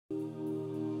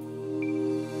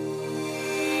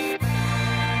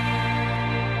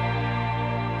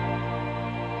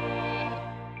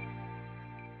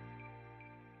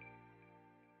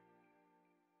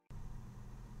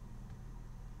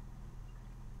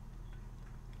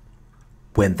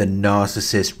when the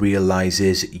narcissist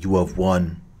realizes you have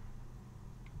won.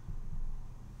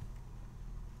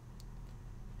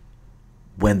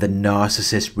 When the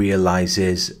narcissist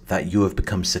realizes that you have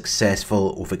become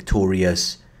successful or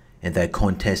victorious in their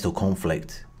contest or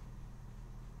conflict.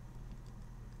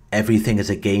 Everything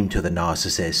is a game to the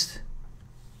narcissist.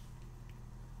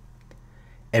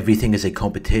 Everything is a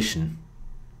competition.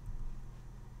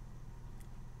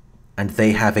 And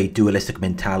they have a dualistic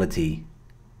mentality.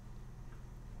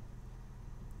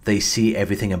 They see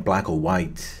everything in black or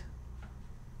white,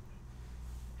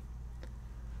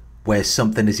 where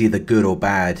something is either good or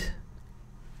bad.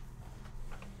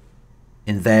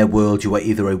 In their world, you are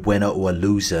either a winner or a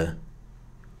loser.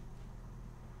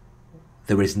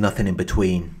 There is nothing in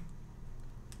between.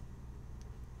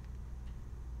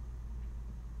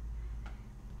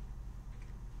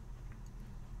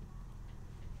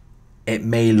 It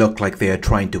may look like they are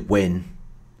trying to win,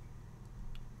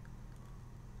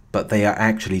 but they are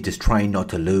actually just trying not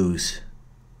to lose.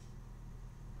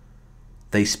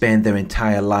 They spend their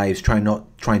entire lives trying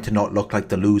to not look like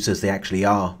the losers they actually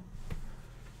are.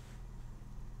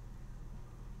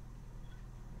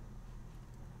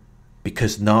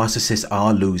 Because narcissists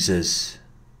are losers.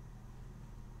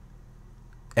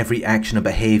 Every action and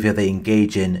behavior they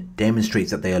engage in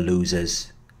demonstrates that they are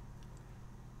losers.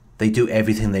 They do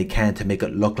everything they can to make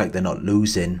it look like they're not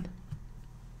losing.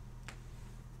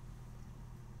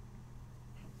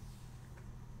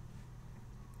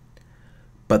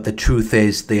 But the truth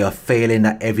is, they are failing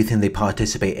at everything they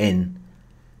participate in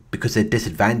because they're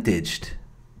disadvantaged.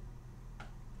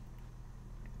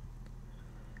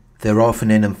 They're often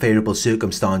in unfavorable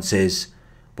circumstances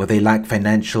where they lack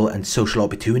financial and social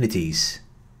opportunities.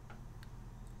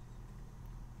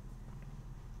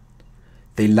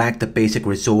 They lack the basic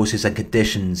resources and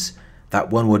conditions that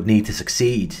one would need to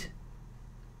succeed.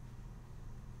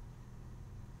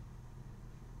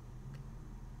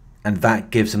 And that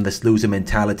gives them this loser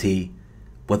mentality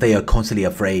where they are constantly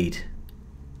afraid.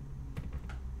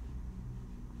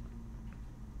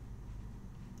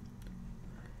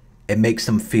 It makes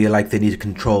them feel like they need to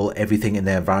control everything in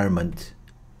their environment,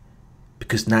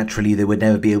 because naturally they would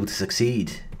never be able to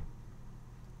succeed.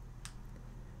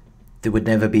 They would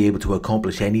never be able to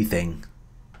accomplish anything,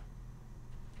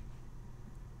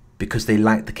 because they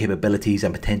lack the capabilities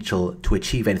and potential to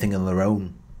achieve anything on their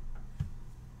own.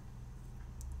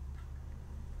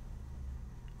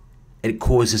 It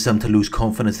causes them to lose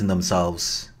confidence in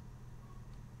themselves.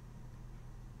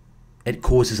 It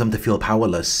causes them to feel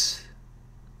powerless.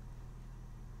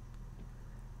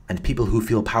 And people who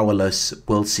feel powerless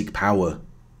will seek power.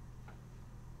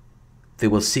 They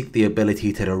will seek the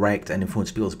ability to direct and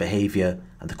influence people's behavior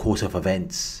and the course of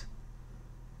events.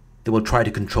 They will try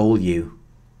to control you.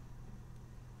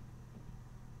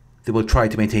 They will try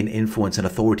to maintain influence and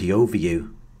authority over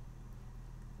you,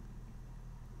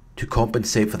 to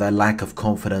compensate for their lack of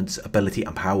confidence, ability,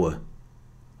 and power.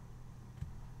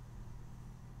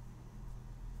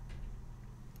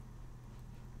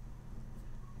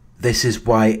 This is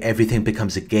why everything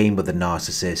becomes a game with the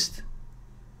narcissist.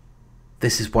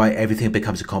 This is why everything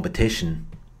becomes a competition.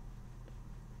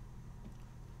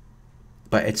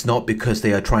 But it's not because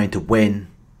they are trying to win.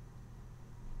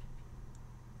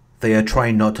 They are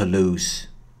trying not to lose.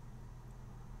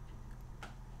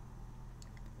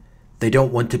 They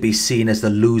don't want to be seen as the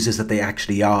losers that they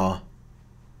actually are,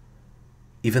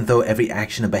 even though every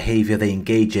action and behavior they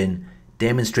engage in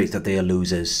demonstrates that they are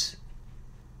losers.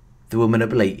 They will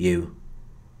manipulate you.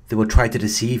 They will try to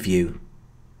deceive you.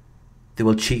 They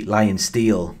will cheat, lie, and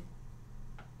steal,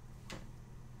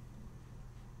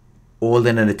 all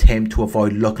in an attempt to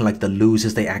avoid looking like the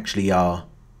losers they actually are.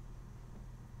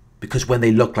 Because when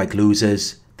they look like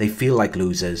losers, they feel like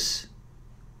losers.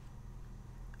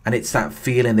 And it's that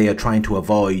feeling they are trying to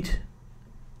avoid,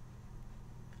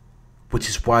 which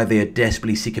is why they are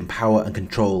desperately seeking power and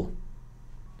control.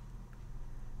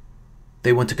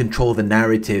 They want to control the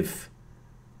narrative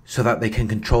so that they can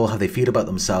control how they feel about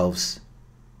themselves.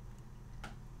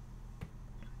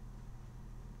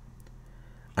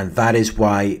 And that is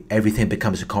why everything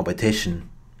becomes a competition.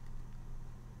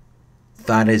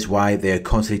 That is why they are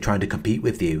constantly trying to compete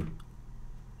with you.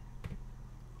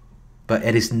 But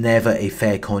it is never a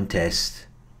fair contest.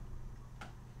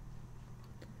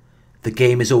 The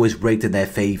game is always rigged in their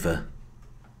favour.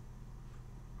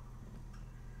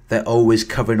 They're always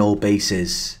covering all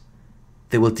bases.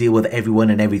 They will deal with everyone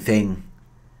and everything.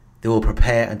 They will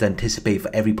prepare and anticipate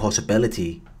for every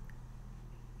possibility.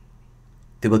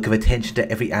 They will give attention to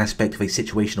every aspect of a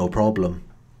situation or problem.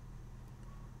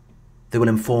 They will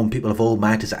inform people of all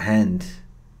matters at hand.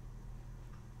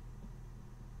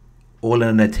 all in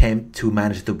an attempt to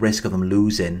manage the risk of them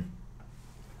losing,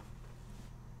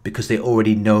 because they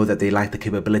already know that they lack the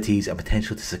capabilities and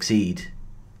potential to succeed.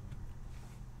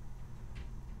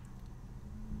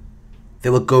 They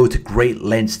will go to great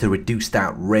lengths to reduce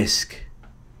that risk,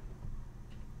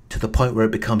 to the point where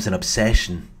it becomes an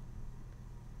obsession,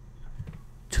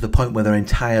 to the point where their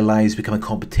entire lives become a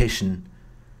competition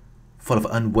full of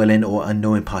unwilling or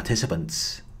unknowing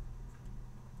participants.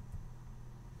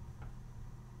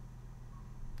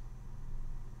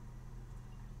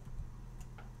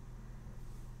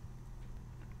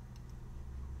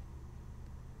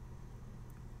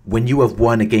 When you have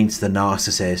won against the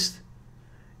narcissist,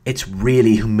 it's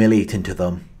really humiliating to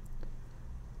them.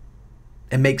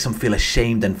 It makes them feel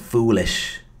ashamed and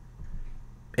foolish.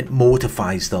 It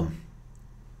mortifies them.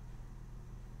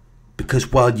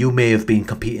 Because while you may have been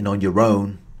competing on your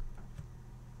own,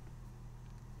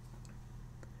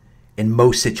 in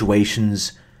most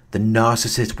situations, the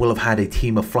narcissist will have had a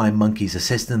team of flying monkeys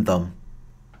assisting them.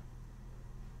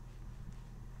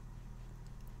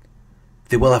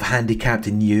 They will have handicapped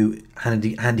you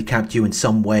in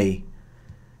some way.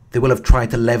 They will have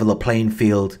tried to level the playing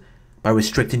field by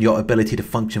restricting your ability to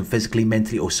function physically,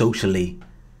 mentally, or socially,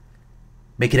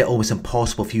 making it almost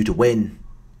impossible for you to win.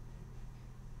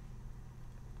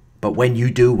 But when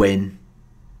you do win,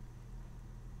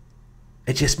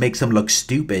 it just makes them look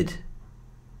stupid,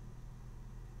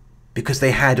 because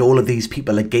they had all of these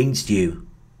people against you.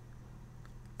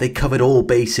 They covered all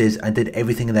bases and did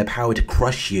everything in their power to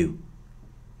crush you.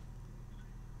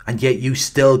 And yet you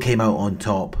still came out on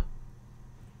top.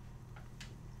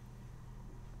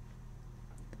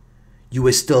 You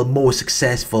were still more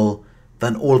successful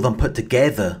than all of them put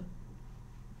together.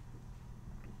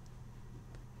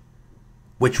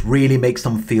 Which really makes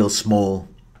them feel small.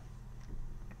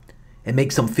 It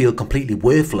makes them feel completely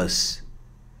worthless.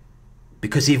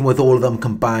 Because even with all of them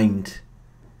combined,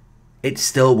 it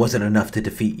still wasn't enough to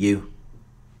defeat you.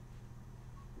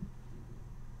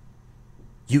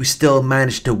 You still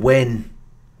managed to win.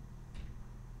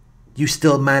 You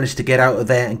still managed to get out of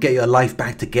there and get your life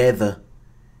back together.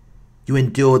 You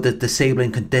endured the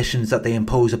disabling conditions that they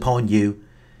impose upon you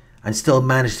and still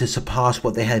managed to surpass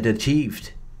what they had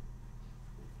achieved.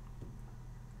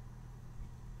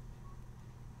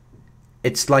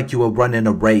 It's like you were running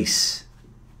a race,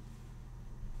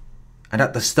 and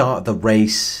at the start of the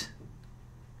race,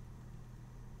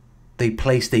 they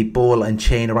placed a ball and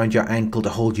chain around your ankle to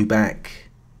hold you back.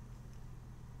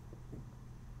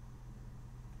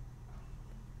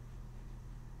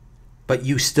 But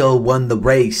you still won the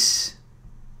race.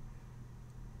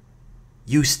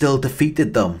 You still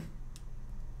defeated them.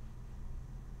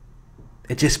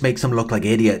 It just makes them look like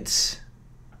idiots.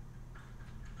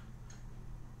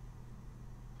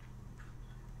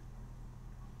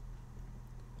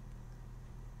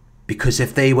 Because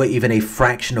if they were even a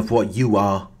fraction of what you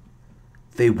are,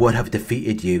 they would have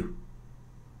defeated you.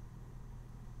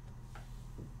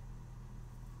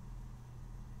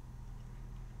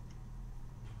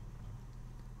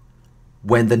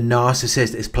 When the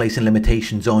narcissist is placing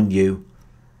limitations on you,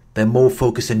 they're more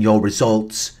focused on your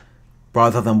results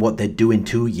rather than what they're doing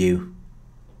to you.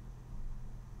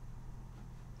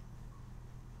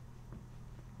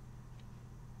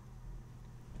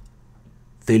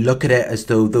 They look at it as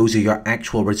though those are your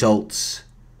actual results,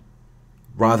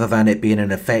 rather than it being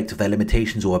an effect of their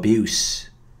limitations or abuse.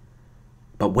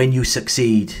 But when you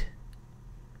succeed,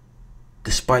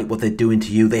 despite what they're doing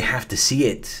to you, they have to see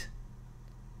it.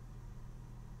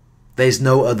 There's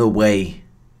no other way.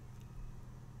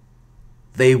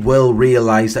 They will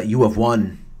realize that you have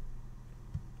won.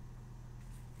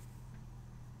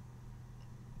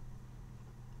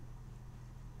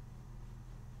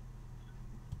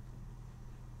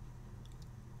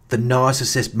 The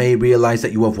narcissist may realize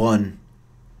that you have won,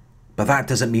 but that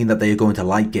doesn't mean that they are going to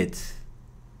like it.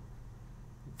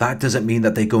 That doesn't mean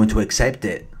that they're going to accept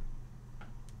it.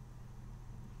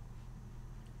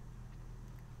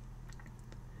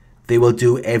 They will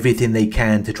do everything they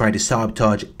can to try to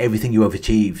sabotage everything you have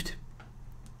achieved.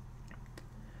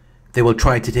 They will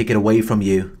try to take it away from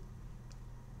you.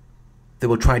 They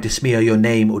will try to smear your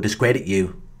name or discredit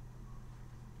you.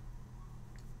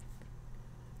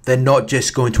 They're not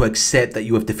just going to accept that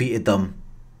you have defeated them.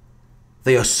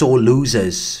 They are sore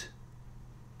losers.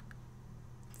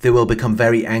 They will become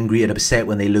very angry and upset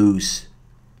when they lose.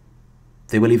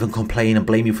 They will even complain and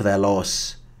blame you for their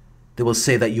loss. They will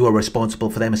say that you are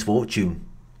responsible for their misfortune.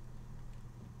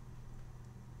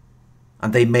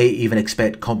 And they may even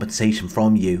expect compensation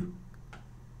from you.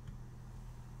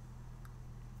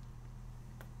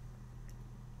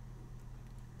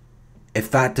 If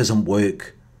that doesn't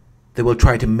work, They will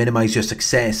try to minimize your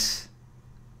success.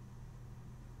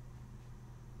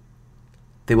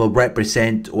 They will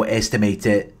represent or estimate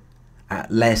it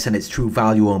at less than its true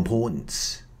value or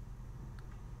importance.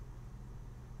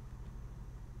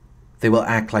 They will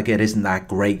act like it isn't that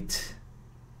great.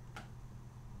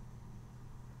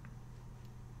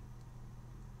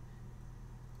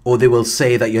 Or they will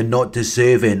say that you're not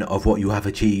deserving of what you have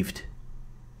achieved.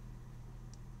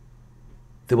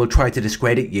 They will try to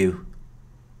discredit you.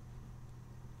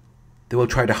 They will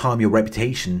try to harm your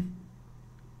reputation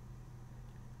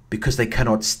because they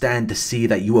cannot stand to see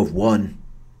that you have won.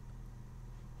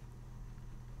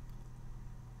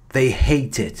 They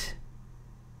hate it.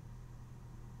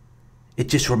 It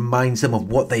just reminds them of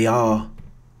what they are.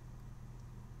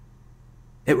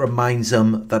 It reminds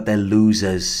them that they're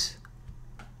losers.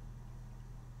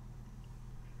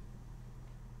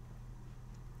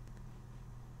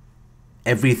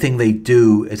 Everything they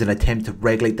do is an attempt to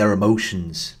regulate their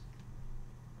emotions.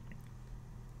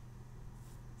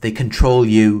 They control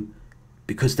you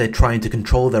because they're trying to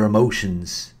control their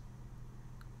emotions.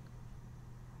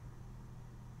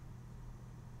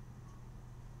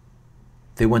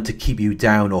 They want to keep you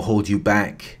down or hold you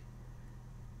back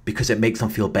because it makes them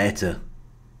feel better.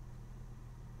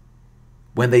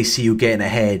 When they see you getting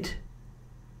ahead,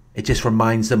 it just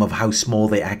reminds them of how small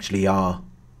they actually are.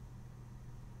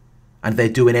 And they're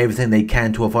doing everything they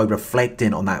can to avoid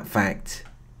reflecting on that fact.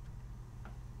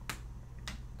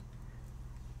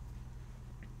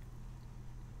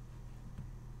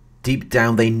 Deep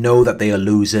down, they know that they are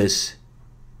losers.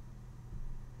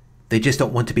 They just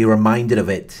don't want to be reminded of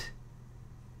it.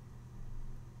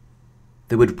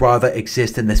 They would rather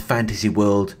exist in this fantasy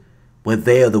world where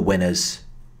they are the winners,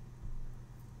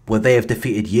 where they have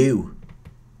defeated you,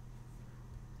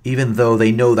 even though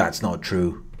they know that's not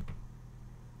true.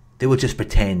 They will just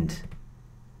pretend.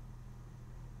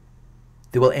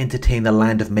 They will entertain the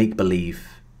land of make-believe.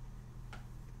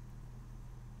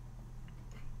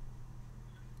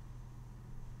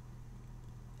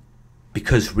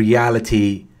 Because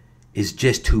reality is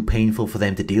just too painful for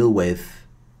them to deal with.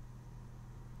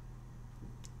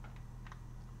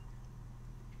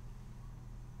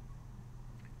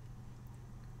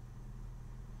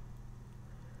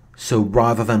 So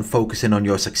rather than focusing on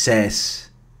your success,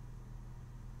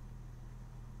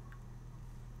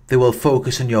 they will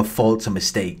focus on your faults and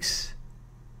mistakes.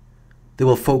 They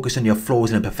will focus on your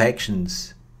flaws and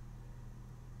imperfections.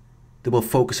 They will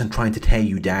focus on trying to tear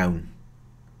you down.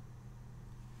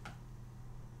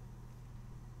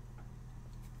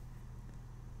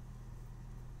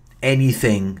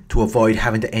 Anything to avoid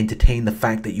having to entertain the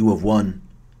fact that you have won,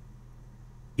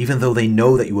 even though they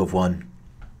know that you have won.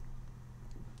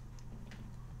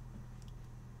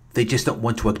 They just don't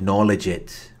want to acknowledge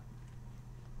it.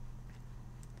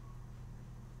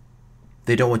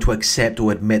 They don't want to accept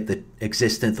or admit the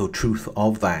existence or truth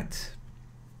of that.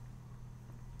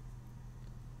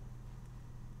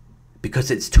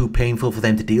 Because it's too painful for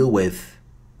them to deal with.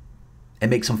 It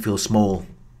makes them feel small.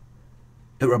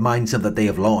 It reminds them that they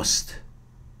have lost.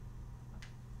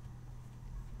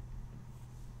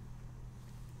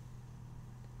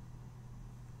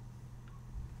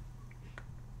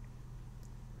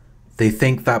 They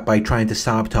think that by trying to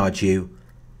sabotage you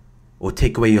or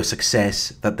take away your success,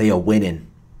 that they are winning.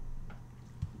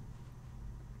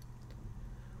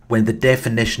 When the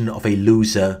definition of a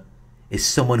loser is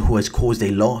someone who has caused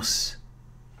a loss.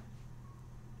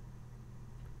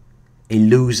 A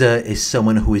loser is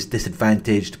someone who is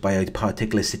disadvantaged by a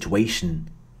particular situation.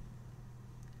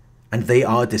 And they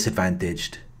are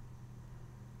disadvantaged,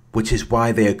 which is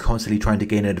why they are constantly trying to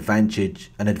gain an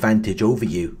advantage over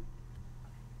you.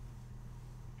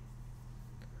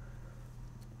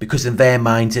 Because in their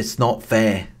minds it's not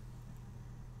fair.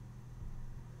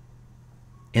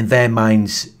 In their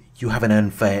minds you have an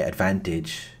unfair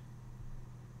advantage.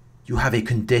 You have a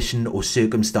condition or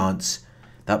circumstance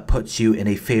that puts you in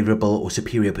a favourable or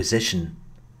superior position.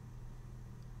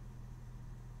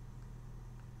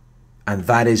 And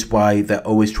that is why they're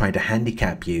always trying to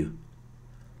handicap you.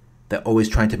 They're always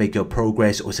trying to make your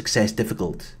progress or success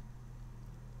difficult.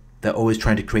 They're always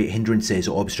trying to create hindrances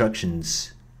or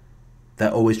obstructions.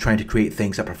 They're always trying to create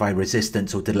things that provide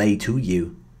resistance or delay to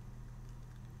you.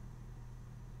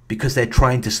 Because they're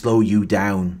trying to slow you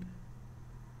down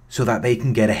so that they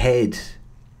can get ahead.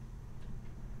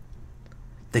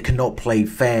 They cannot play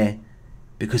fair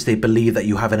because they believe that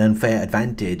you have an unfair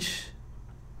advantage.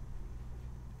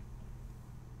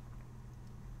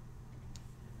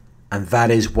 And that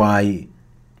is why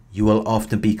you will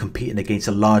often be competing against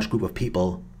a large group of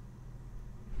people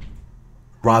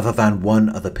rather than one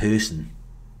other person.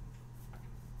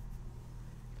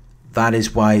 That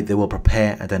is why they will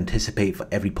prepare and anticipate for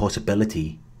every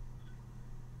possibility.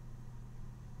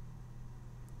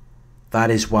 That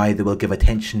is why they will give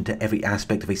attention to every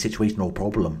aspect of a situation or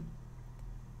problem.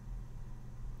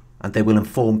 And they will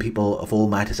inform people of all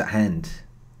matters at hand.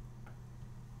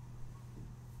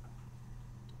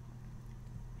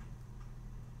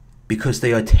 Because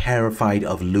they are terrified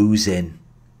of losing.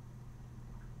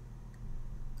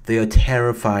 They are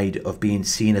terrified of being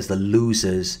seen as the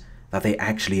losers that they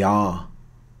actually are.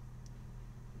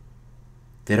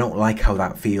 They don't like how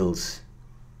that feels.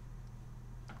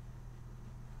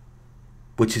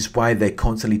 Which is why they're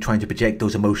constantly trying to project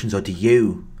those emotions onto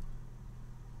you.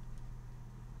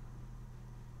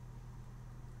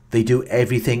 They do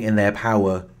everything in their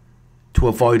power to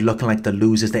avoid looking like the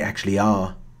losers they actually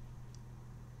are.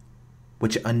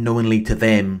 Which unknowingly to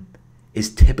them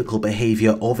is typical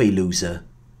behaviour of a loser.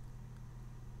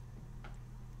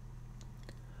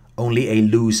 Only a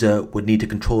loser would need to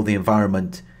control the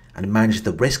environment and manage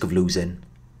the risk of losing.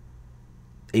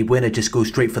 A winner just goes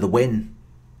straight for the win.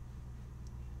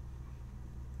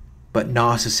 But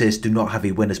narcissists do not have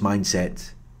a winner's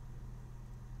mindset.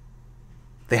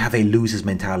 They have a loser's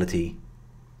mentality.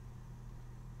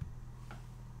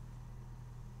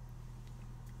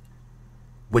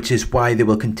 Which is why they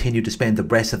will continue to spend the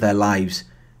rest of their lives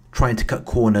trying to cut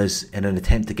corners in an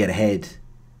attempt to get ahead.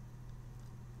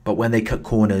 But when they cut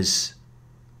corners,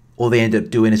 all they end up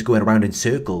doing is going around in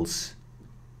circles,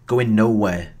 going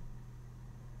nowhere.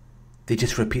 They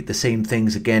just repeat the same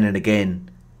things again and again,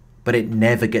 but it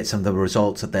never gets them the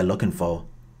results that they're looking for.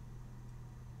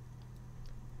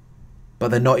 But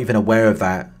they're not even aware of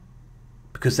that,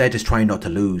 because they're just trying not to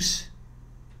lose.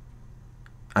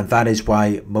 And that is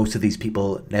why most of these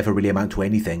people never really amount to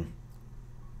anything.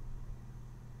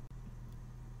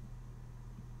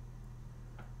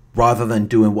 Rather than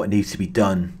doing what needs to be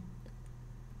done,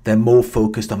 they're more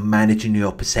focused on managing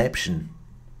your perception,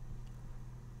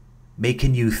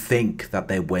 making you think that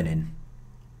they're winning.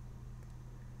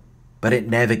 But it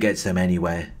never gets them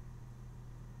anywhere,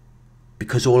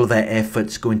 because all of their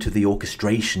efforts go into the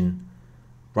orchestration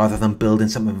rather than building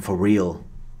something for real.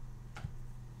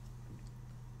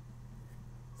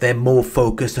 They're more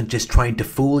focused on just trying to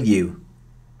fool you.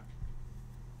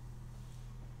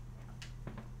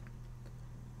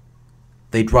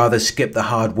 They'd rather skip the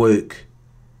hard work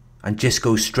and just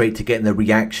go straight to getting the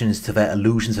reactions to their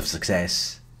illusions of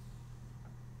success.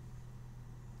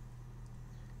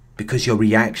 Because your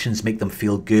reactions make them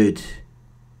feel good.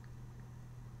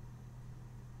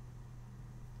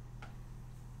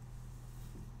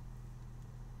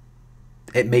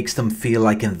 It makes them feel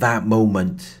like in that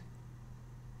moment,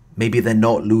 maybe they're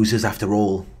not losers after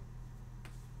all.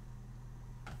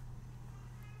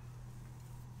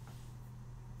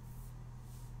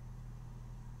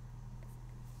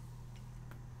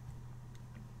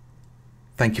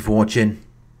 Thank you for watching.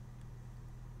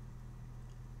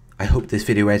 I hope this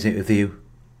video resonated with you.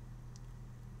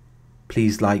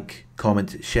 Please like,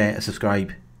 comment, share and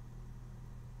subscribe.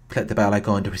 Click the bell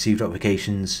icon to receive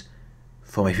notifications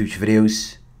for my future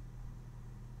videos.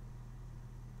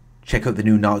 Check out the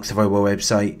new Narc Survivor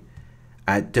website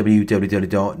at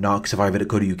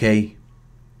www.narcsurvivor.co.uk,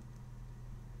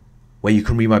 where you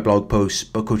can read my blog posts,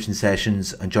 book coaching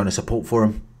sessions and join a support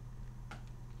forum.